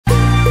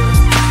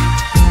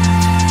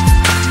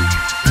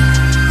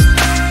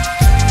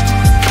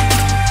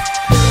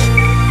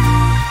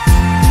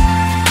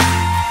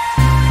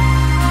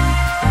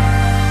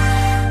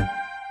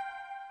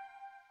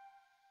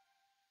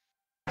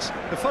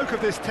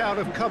this town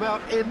have come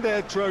out in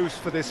their droves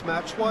for this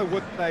match. Why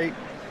wouldn't they?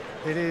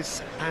 It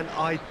is an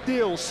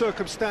ideal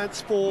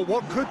circumstance for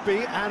what could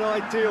be an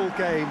ideal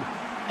game.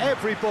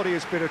 Everybody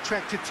has been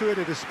attracted to it.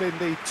 It has been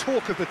the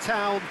talk of the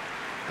town,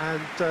 and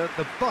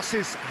the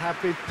buses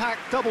have been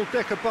packed,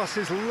 double-decker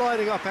buses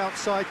lining up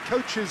outside.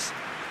 Coaches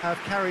have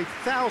carried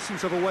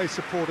thousands of away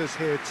supporters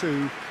here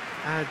too,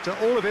 and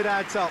all of it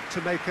adds up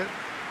to make a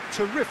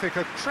terrific,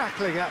 a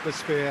crackling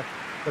atmosphere.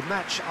 The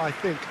match, I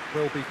think,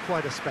 will be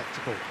quite a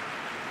spectacle.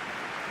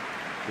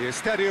 The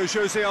Estadio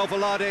José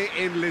Alvalade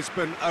in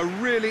Lisbon, a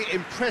really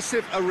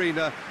impressive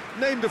arena,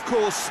 named, of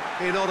course,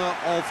 in honour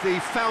of the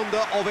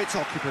founder of its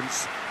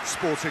occupants,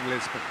 Sporting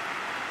Lisbon.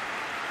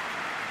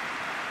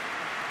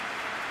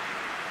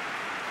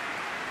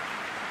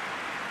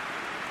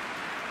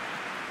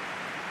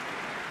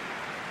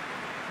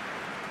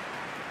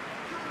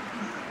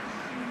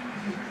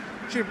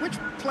 Jim, which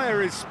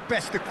player is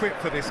best equipped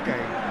for this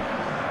game?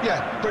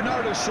 Yeah,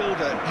 Bernardo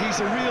Silva. He's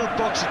a real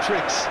box of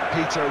tricks,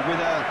 Peter, with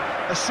a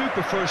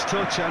super first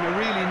touch and a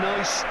really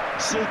nice,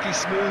 silky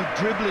smooth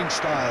dribbling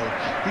style.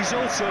 He's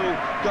also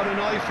got an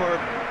eye for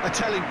a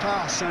telling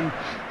pass, and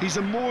he's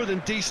a more than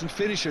decent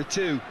finisher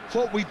too.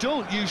 What we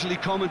don't usually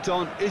comment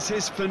on is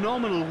his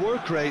phenomenal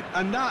work rate,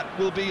 and that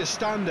will be a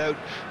standout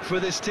for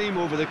this team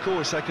over the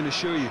course, I can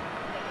assure you.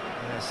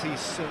 Yes, he's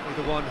certainly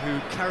the one who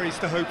carries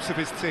the hopes of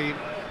his team.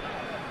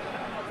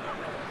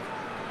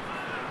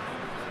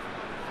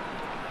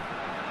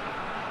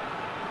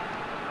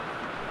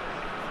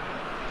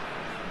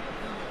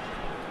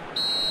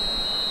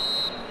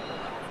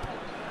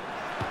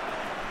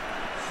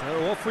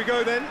 So off we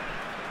go then.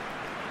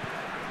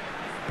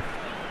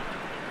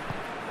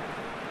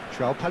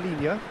 João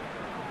Palhinha,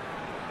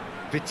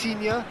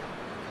 Vitinha,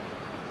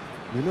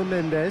 Nuno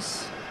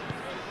Mendes,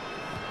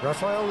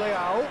 Rafael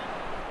Leão.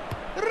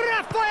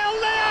 Rafael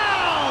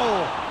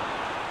Leão!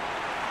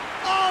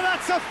 Oh,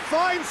 that's a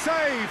fine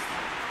save!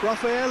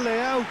 Rafael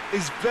Leão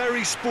is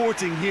very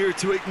sporting here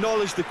to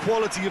acknowledge the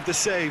quality of the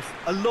save.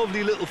 A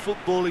lovely little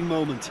footballing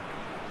moment.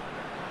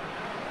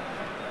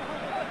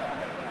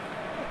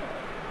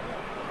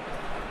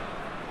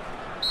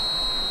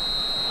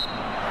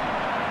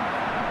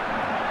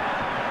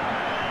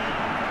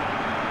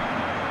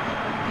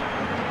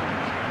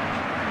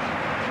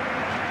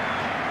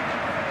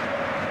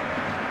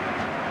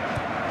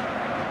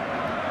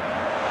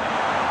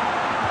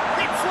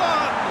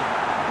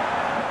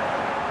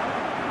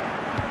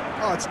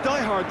 Oh, it's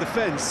die-hard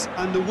defence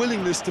and the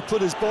willingness to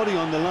put his body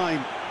on the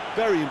line.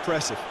 Very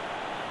impressive.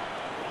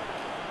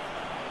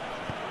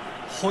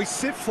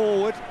 Hoists it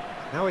forward.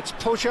 Now it's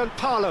Pojan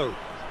Palo.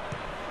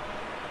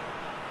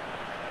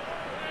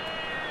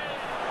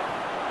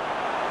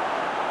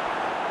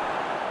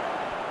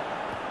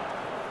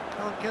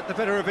 Can't get the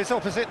better of his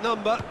opposite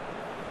number.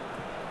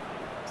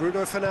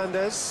 Bruno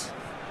Fernandes.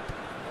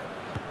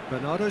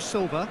 Bernardo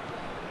Silva.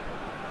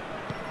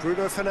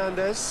 Bruno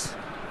Fernandes.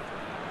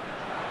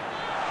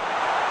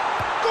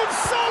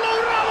 Gonzalo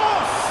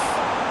Ramos!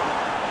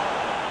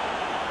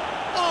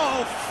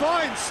 Oh,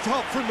 fine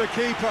stop from the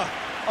keeper.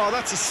 Oh,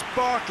 that's a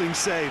sparkling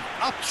save.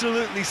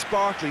 Absolutely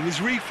sparkling. His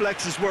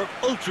reflexes were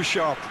ultra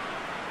sharp.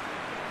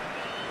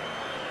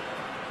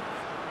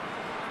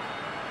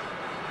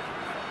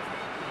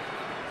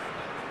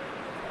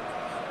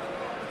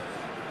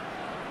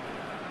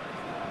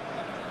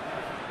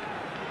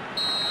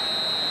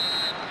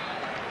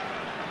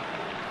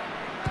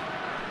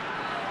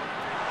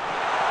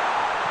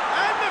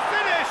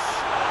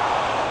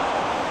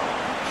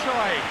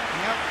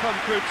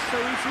 Could so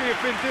easily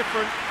have been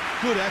different.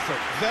 Good effort,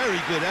 very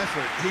good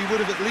effort. He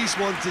would have at least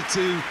wanted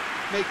to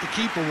make the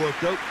keeper work,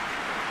 though.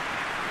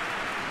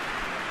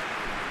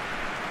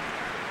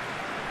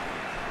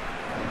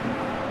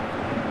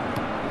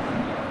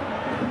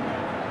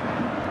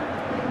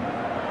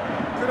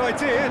 Good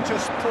idea,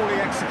 just poorly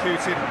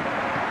executed.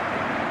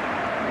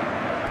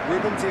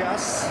 Ruben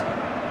Dias.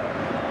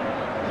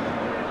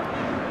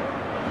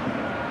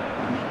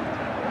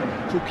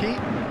 Kuki.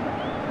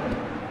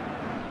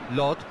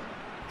 Lod.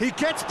 He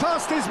gets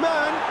past his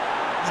man,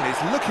 and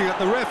he's looking at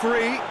the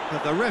referee,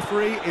 but the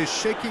referee is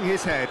shaking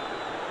his head.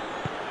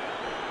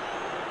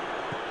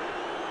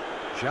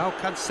 João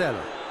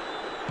Cancelo.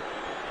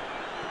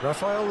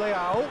 Rafael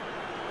Leão.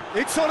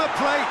 It's on a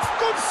plate.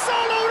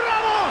 Gonzalo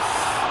Ramos!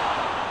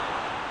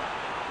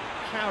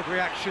 Crowd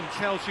reaction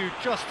tells you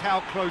just how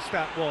close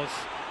that was.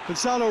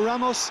 Gonzalo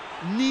Ramos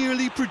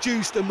nearly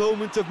produced a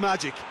moment of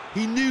magic.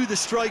 He knew the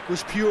strike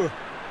was pure.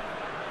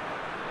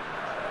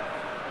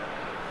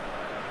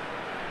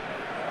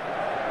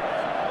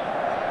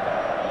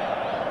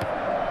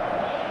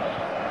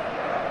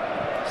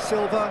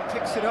 Silva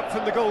picks it up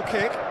from the goal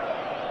kick.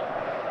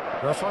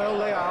 Rafael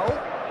Leão.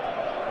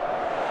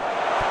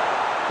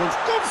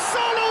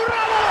 Gonzalo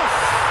Ramos!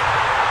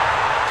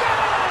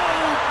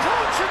 Goal!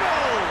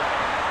 Portugal!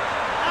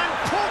 And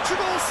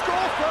Portugal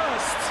score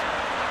first!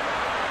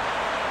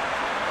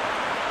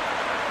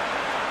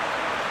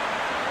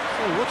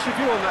 So what's your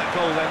view on that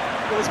goal then?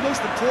 Well, his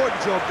most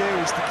important job there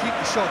was to keep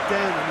the shot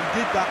down, and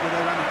he did that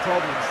without any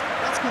problems.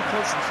 That's good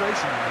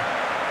concentration there.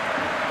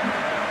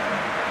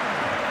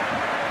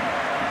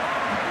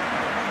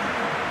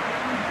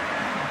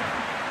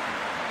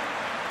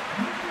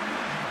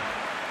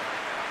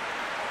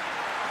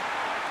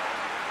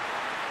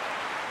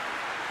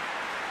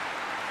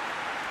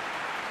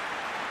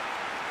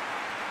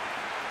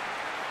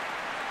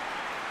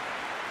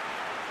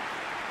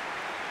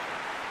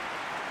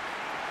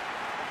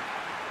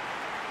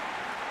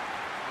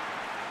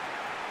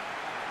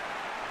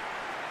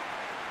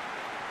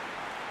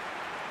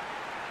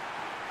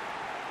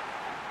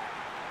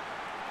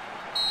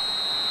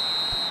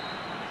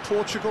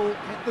 Portugal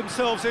get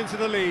themselves into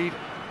the lead.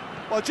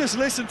 Well, just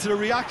listen to the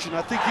reaction.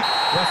 I think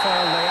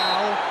Rafael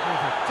Leao,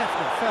 a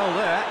definite foul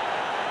there.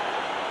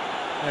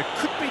 There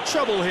could be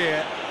trouble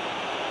here.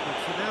 But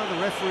for now,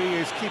 the referee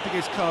is keeping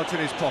his cards in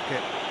his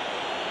pocket.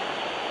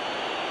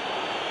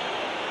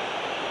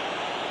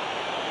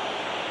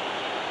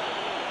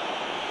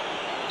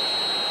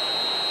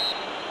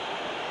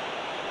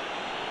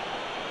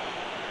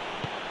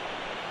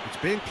 It's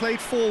being played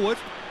forward.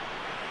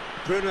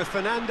 Bruno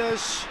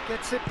Fernandes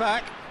gets it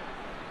back.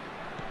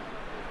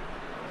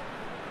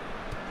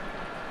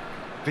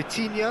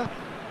 Vitinha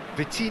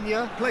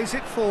plays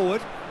it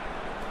forward.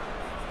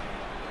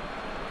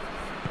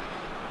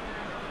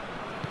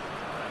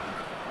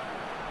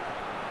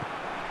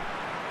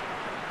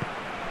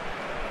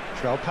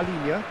 João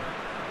Palhinha.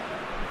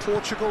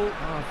 Portugal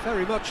are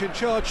very much in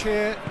charge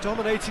here,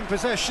 dominating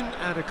possession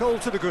and a goal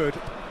to the good.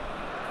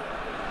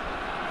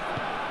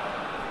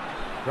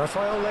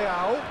 Rafael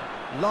Leao.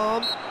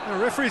 Lahm. The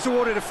referee's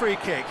awarded a free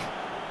kick.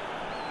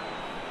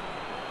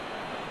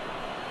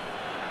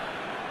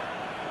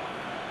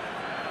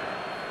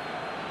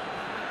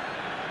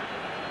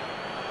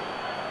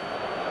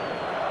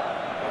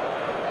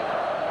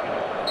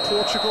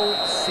 Portugal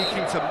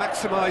seeking to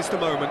maximise the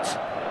moment,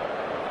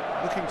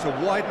 looking to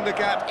widen the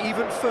gap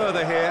even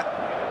further here.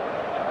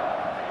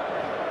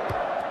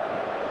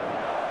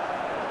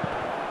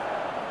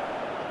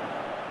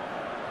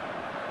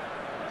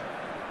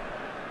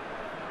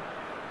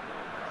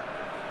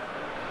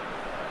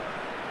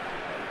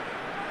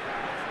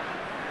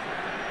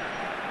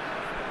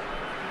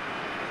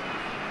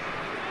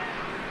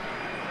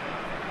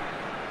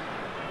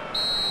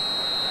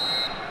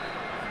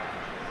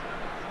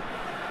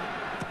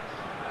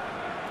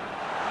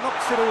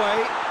 Knocks it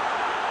away.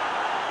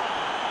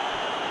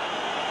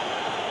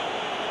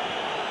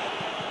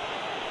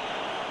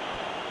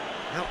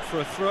 Out for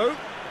a throw.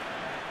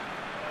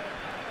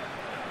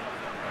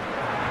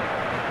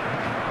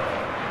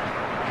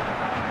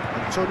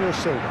 Antonio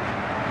Silva.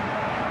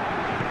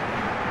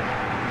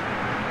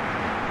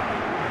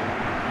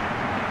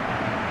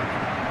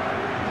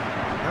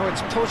 Now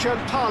it's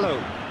Tojan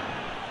Palo.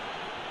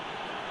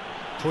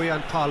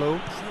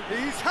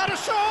 He's had a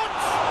shot!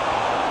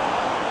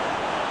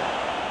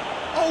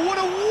 Oh, what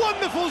a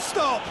wonderful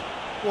stop!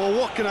 Well,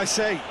 what can I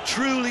say?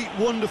 Truly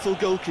wonderful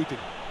goalkeeping.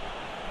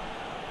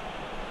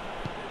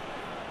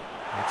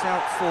 It's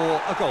out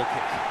for a goal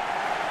kick.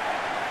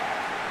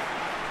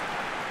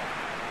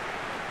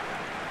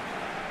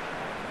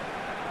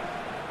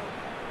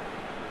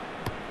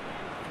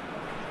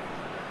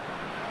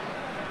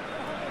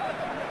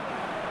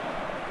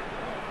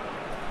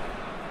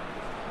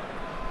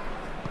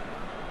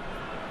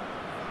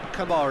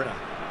 Kamara.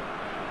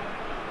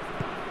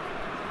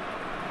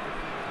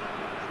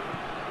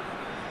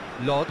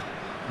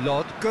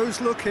 Lod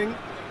goes looking.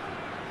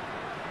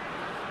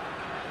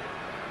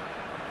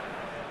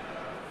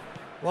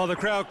 Well, the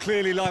crowd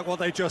clearly like what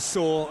they just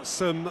saw.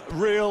 Some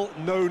real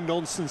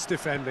no-nonsense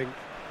defending.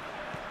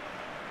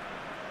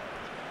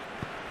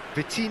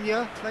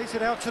 Vitinha plays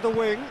it out to the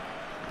wing.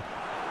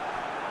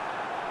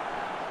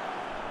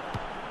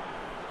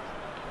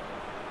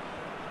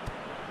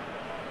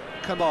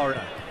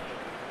 Kamara.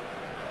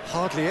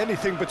 Hardly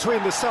anything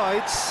between the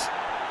sides,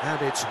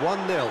 and it's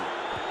 1-0.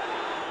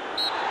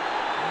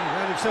 He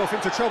ran himself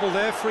into trouble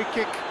there, free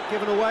kick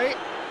given away.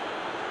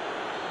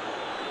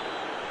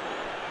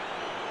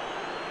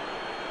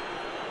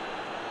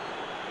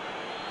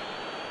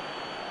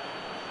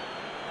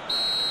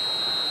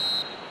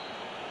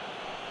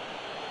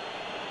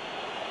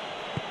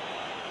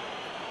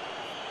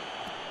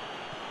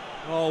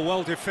 Oh,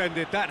 well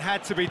defended, that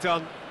had to be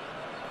done.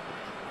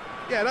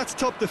 Yeah, that's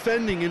top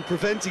defending and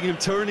preventing him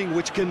turning,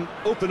 which can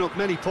open up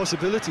many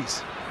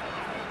possibilities.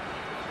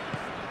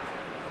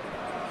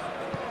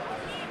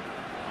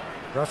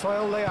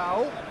 Rafael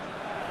Leao.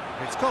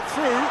 It's got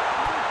through.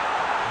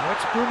 Now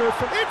it's Bruno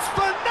It's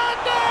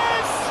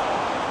Fernandes!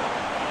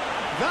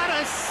 That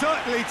has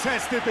certainly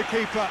tested the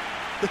keeper.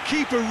 The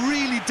keeper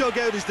really dug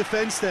out his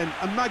defence then.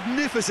 A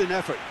magnificent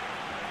effort.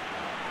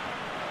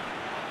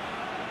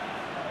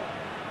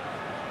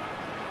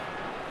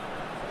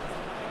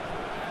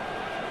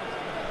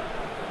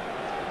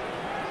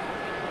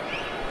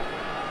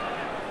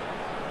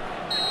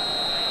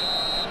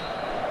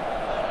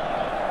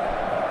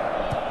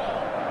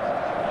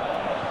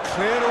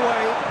 Cleared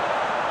away.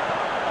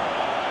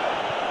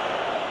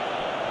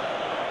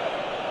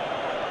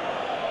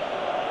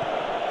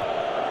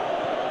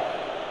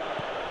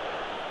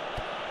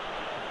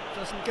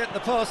 Doesn't get the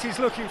pass he's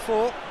looking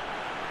for.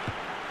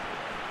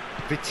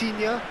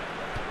 Vitinha.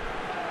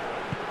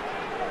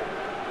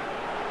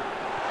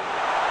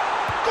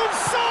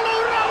 Gonzalo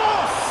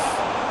Ramos!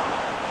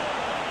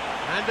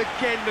 And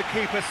again the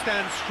keeper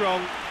stands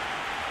strong.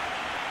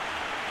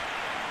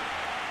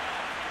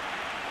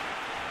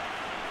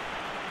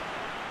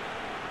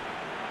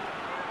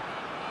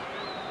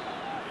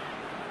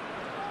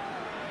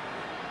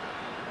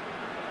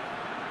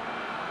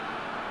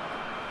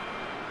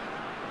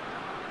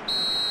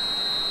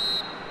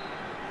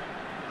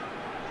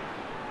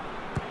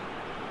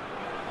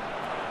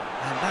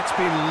 And that's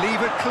been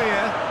levered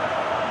clear.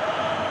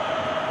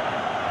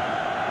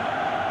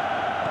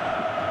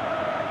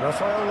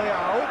 Rafael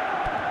Leao.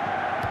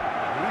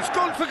 He's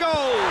gone for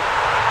goal.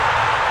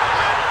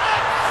 An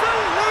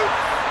absolute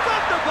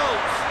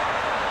thunderbolt.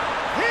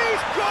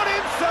 He's got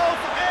himself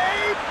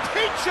a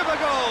peach of a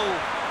goal.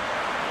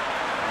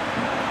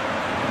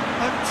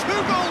 A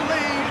two-goal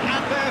lead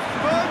and they're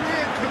firmly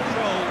in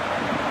control.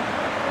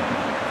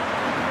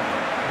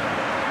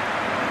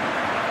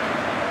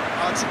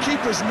 It's a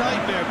keeper's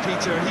nightmare,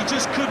 Peter. He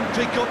just couldn't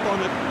pick up on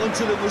it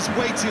until it was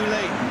way too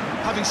late,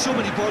 having so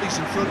many bodies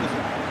in front of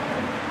him.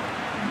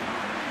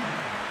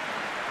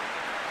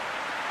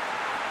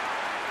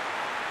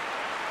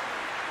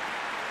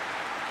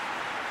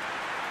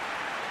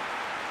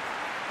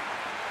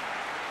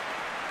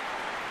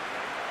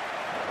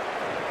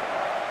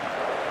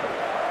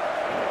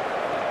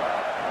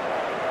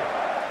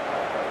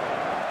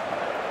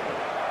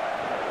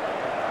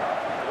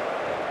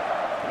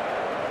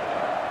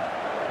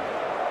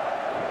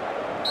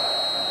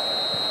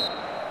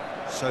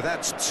 So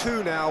that's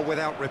two now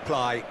without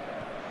reply.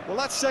 Well,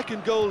 that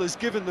second goal has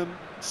given them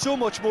so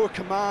much more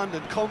command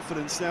and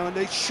confidence now, and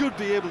they should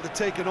be able to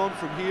take it on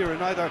from here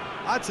and either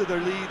add to their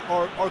lead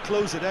or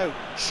close it out.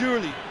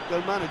 Surely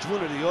they'll manage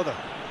one or the other.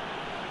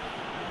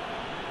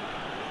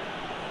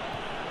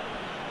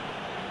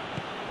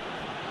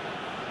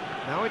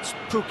 Now it's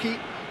Pukki.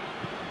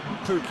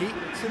 Pukki,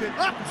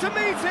 up to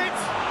meet it!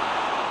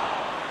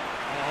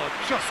 Oh,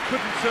 just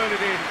couldn't turn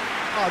it in.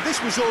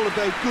 This was all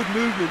about good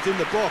movement in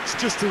the box,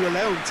 just to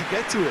allow him to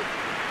get to it.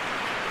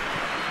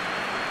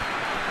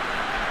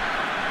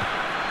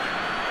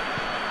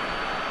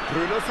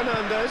 Bruno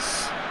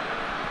Fernandes.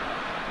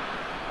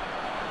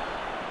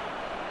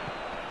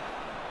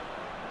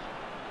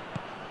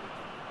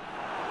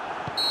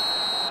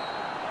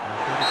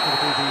 That is going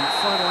to be the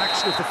final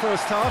action of the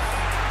first half.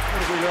 What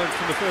have we learned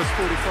from the first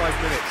 45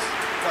 minutes?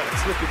 Well,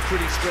 it's looking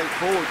pretty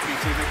straightforward,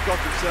 Peter. They've got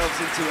themselves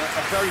into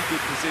a very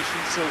good position,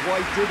 so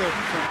why dither?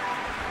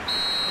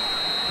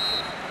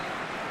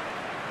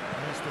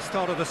 There's the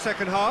start of the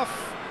second half.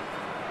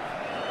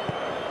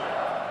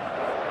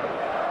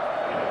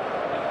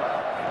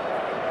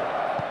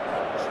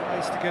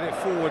 Tries to get it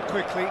forward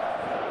quickly.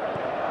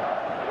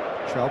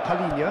 João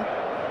Palhinha.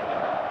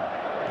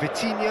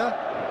 Vitinha.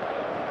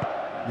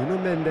 Nuno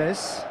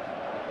Mendes.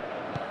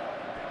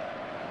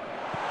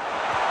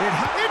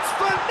 It's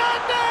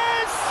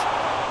Fernandes!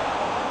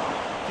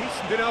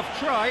 Decent enough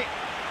try.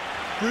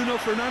 Bruno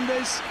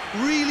Fernandes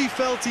really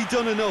felt he'd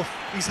done enough.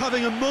 He's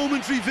having a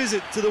momentary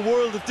visit to the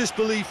world of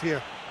disbelief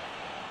here.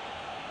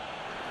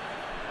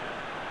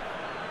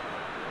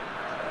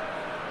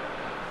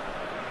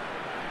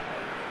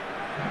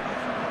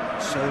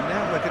 So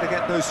now we're going to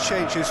get those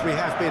changes we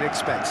have been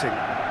expecting.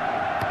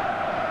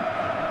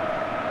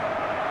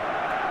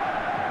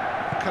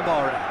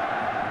 Kamara.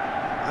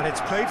 And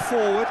it's played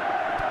forward.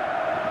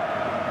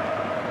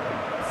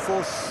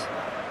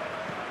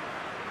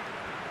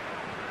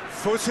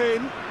 Foot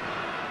in.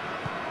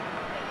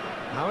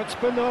 Now it's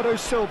Bernardo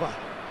Silva.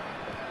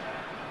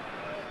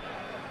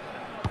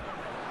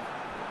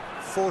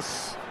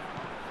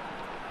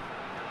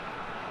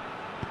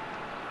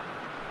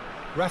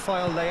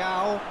 Rafael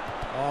Leao.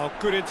 Oh,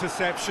 good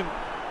interception.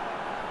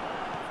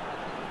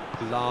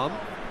 Lahm.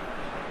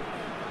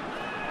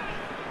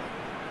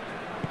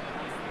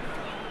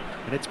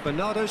 And it's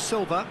Bernardo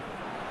Silva.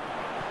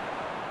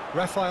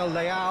 Rafael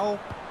Leao.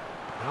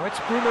 Now it's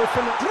Bruno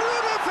Fernandes!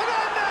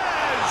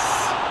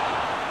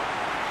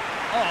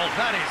 Oh,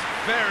 that is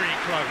very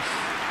close.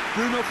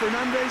 Bruno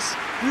Fernandes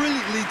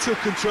brilliantly took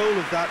control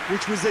of that,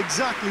 which was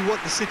exactly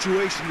what the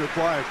situation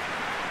required.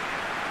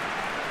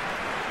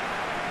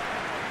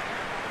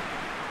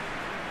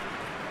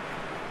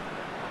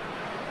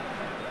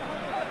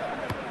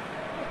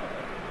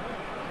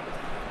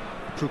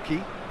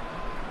 Pukki.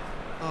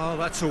 Oh,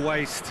 that's a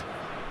waste.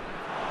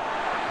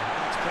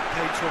 It's got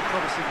paid to a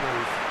promising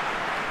move.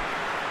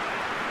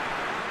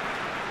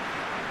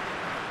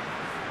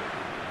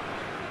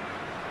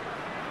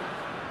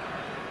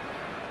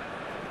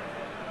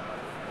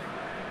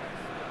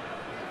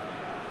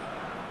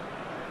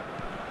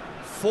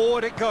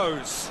 Forward it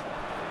goes.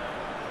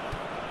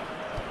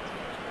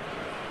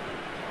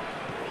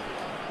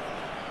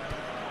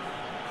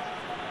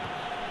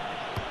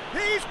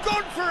 He's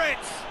gone for it!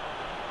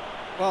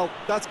 Well,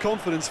 that's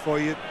confidence for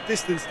you.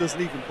 Distance doesn't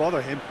even bother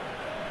him.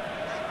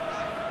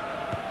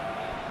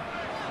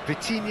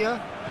 Vitinha.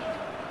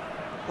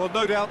 Well,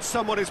 no doubt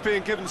someone is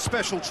being given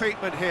special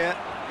treatment here.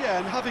 Yeah,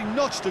 and having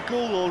notched a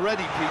goal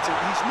already, Peter,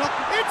 he's not...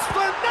 It's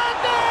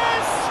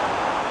Fernandes!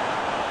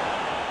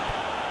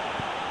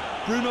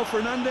 Bruno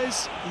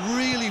Fernandes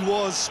really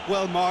was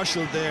well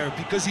marshalled there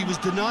because he was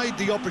denied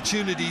the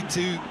opportunity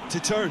to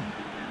turn.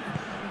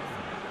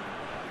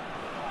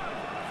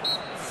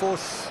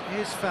 Foss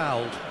is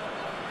fouled.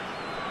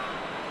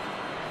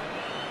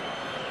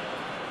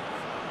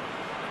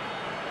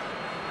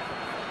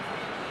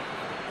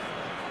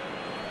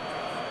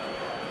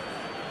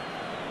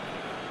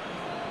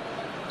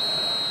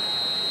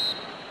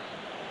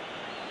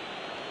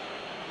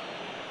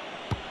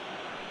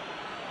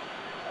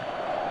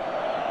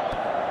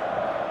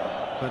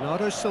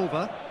 Bernardo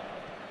Silva.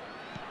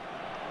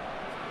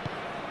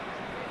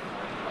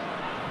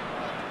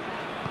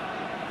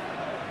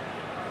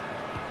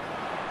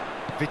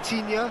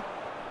 Vitinha.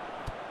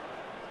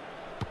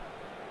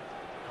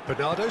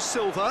 Bernardo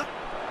Silva.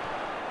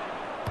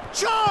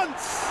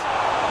 Chance!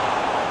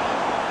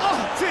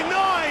 Oh,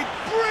 denied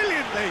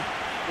brilliantly!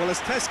 Well, as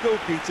Tesco,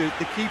 Peter,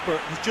 the keeper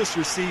has just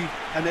received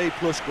an A+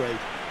 grade.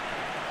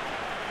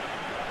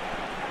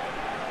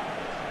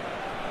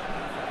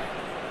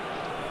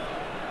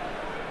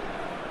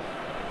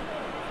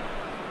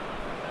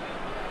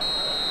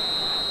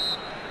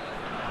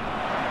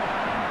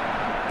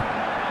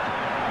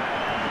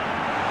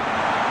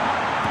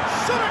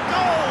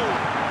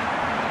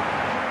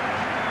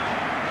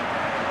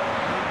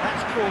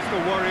 Caused a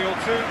worry or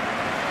two.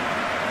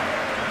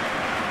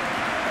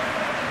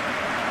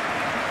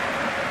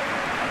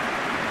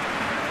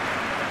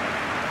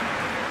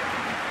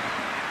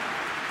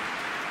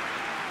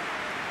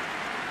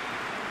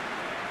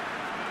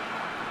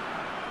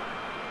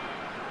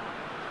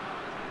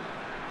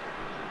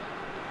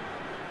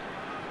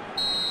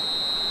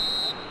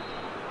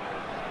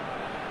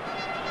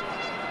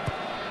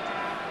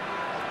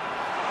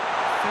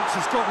 Thinks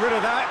he's got rid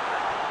of that.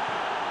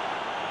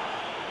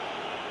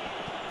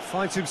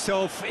 Finds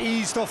himself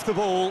eased off the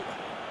ball.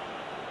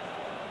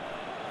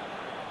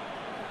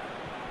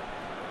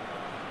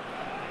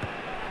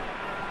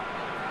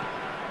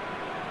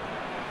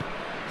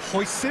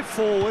 Hoists it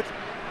forward.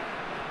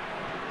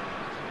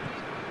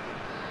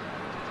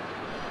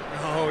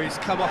 Oh, he's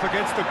come up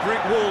against a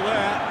brick wall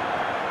there.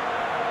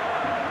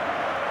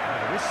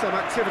 There is some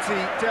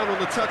activity down on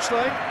the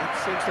touchline.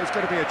 It seems there's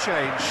going to be a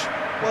change.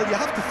 Well, you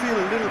have to feel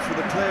a little for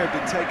the player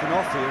being taken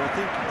off here. I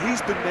think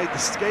he's been made the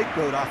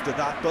scapegoat after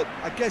that, but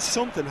I guess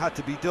something had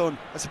to be done.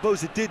 I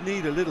suppose it did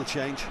need a little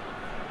change.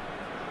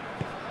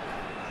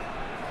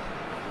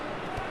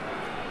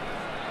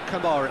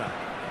 Kamara.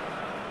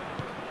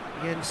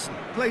 Jensen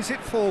plays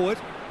it forward.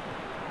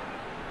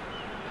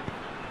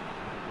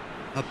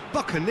 A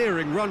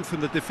buccaneering run from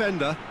the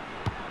defender.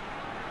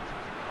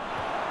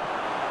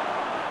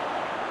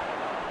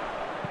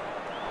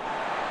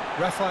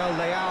 Rafael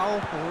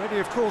Leao, already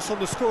of course on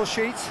the score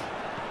sheet.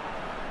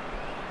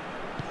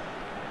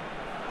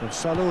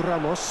 Gonzalo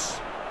Ramos.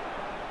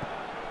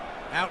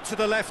 Out to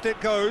the left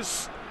it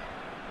goes.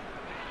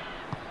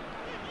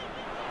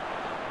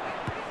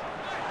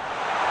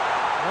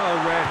 Oh,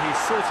 Red, he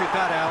sorted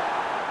that out.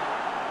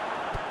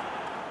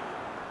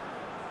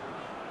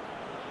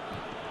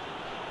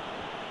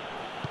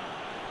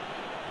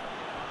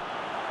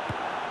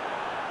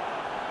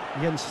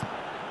 Jensen.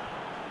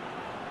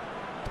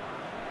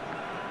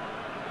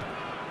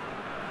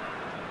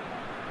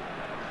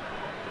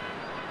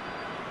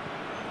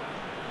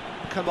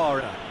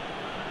 Kamara.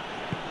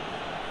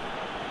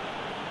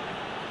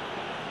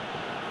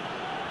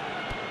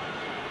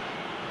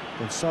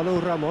 Gonzalo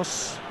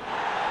Ramos.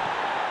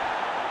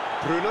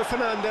 Bruno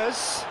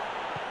Fernandes.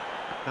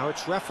 Now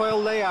it's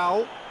Rafael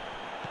Leao.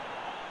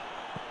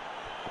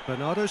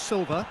 Bernardo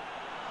Silva.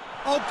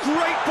 Oh,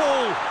 great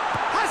ball!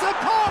 Has a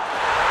pop!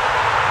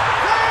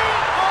 They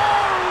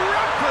are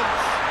rampant!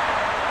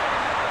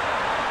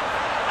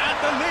 And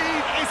the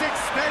lead is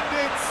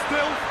extended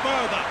still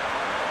further.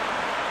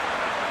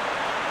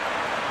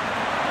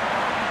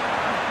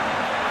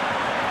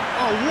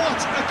 Oh, what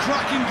a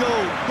cracking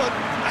goal, but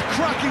a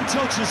cracking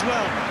touch as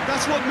well.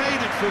 That's what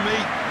made it for me.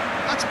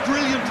 That's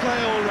brilliant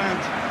play all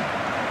round.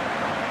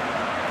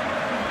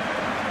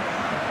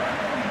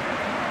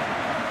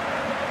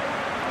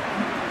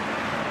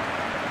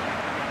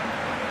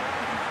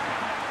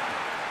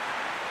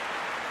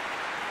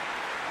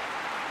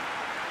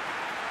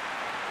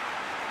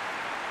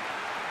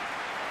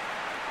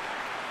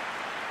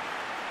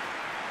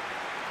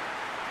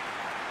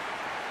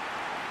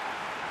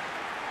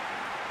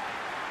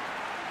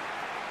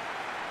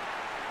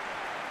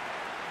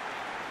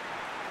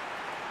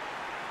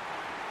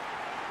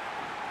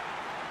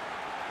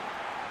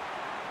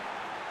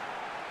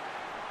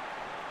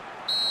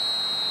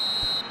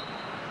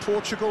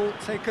 Portugal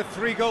take a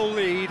 3-goal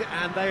lead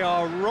and they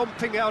are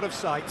romping out of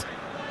sight.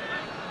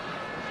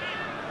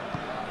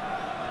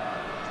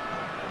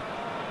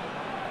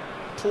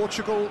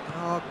 Portugal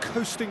are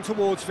coasting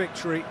towards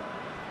victory.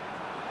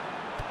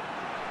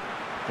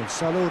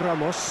 Gonzalo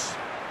Ramos.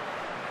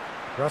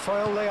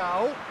 Rafael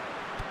Leao.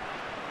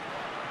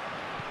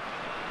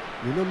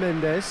 Nuno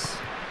Mendes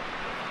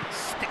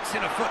sticks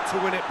in a foot to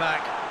win it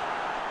back.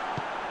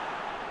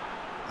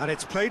 And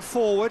it's played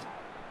forward.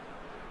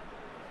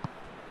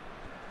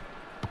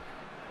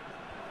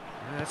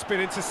 It's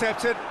been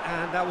intercepted,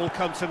 and that will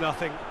come to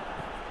nothing.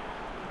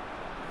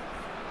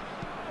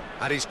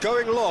 And he's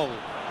going long.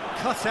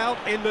 Cut out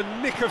in the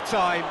nick of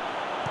time.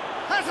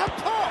 Has a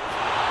pop!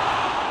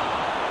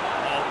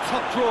 Oh,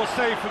 top draw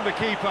save from the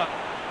keeper.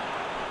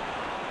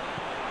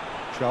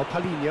 João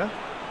Palhinha.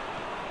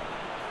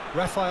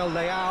 Rafael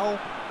Leao.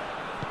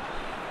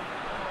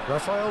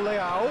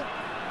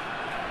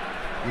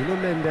 Nuno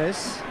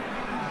Mendes.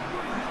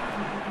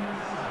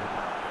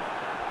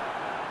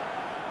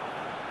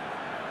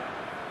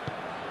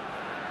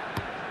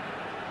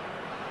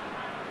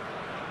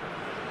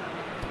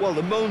 Well,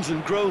 the moans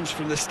and groans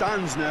from the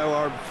stands now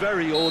are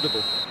very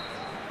audible.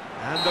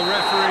 And the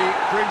referee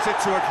brings it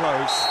to a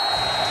close.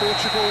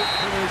 Portugal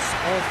winners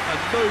of a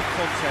no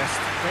contest.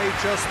 They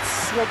just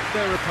swamped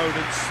their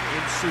opponents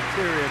in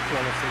superior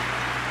quality.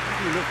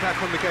 You look back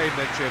on the game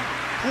then, Jim.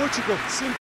 Portugal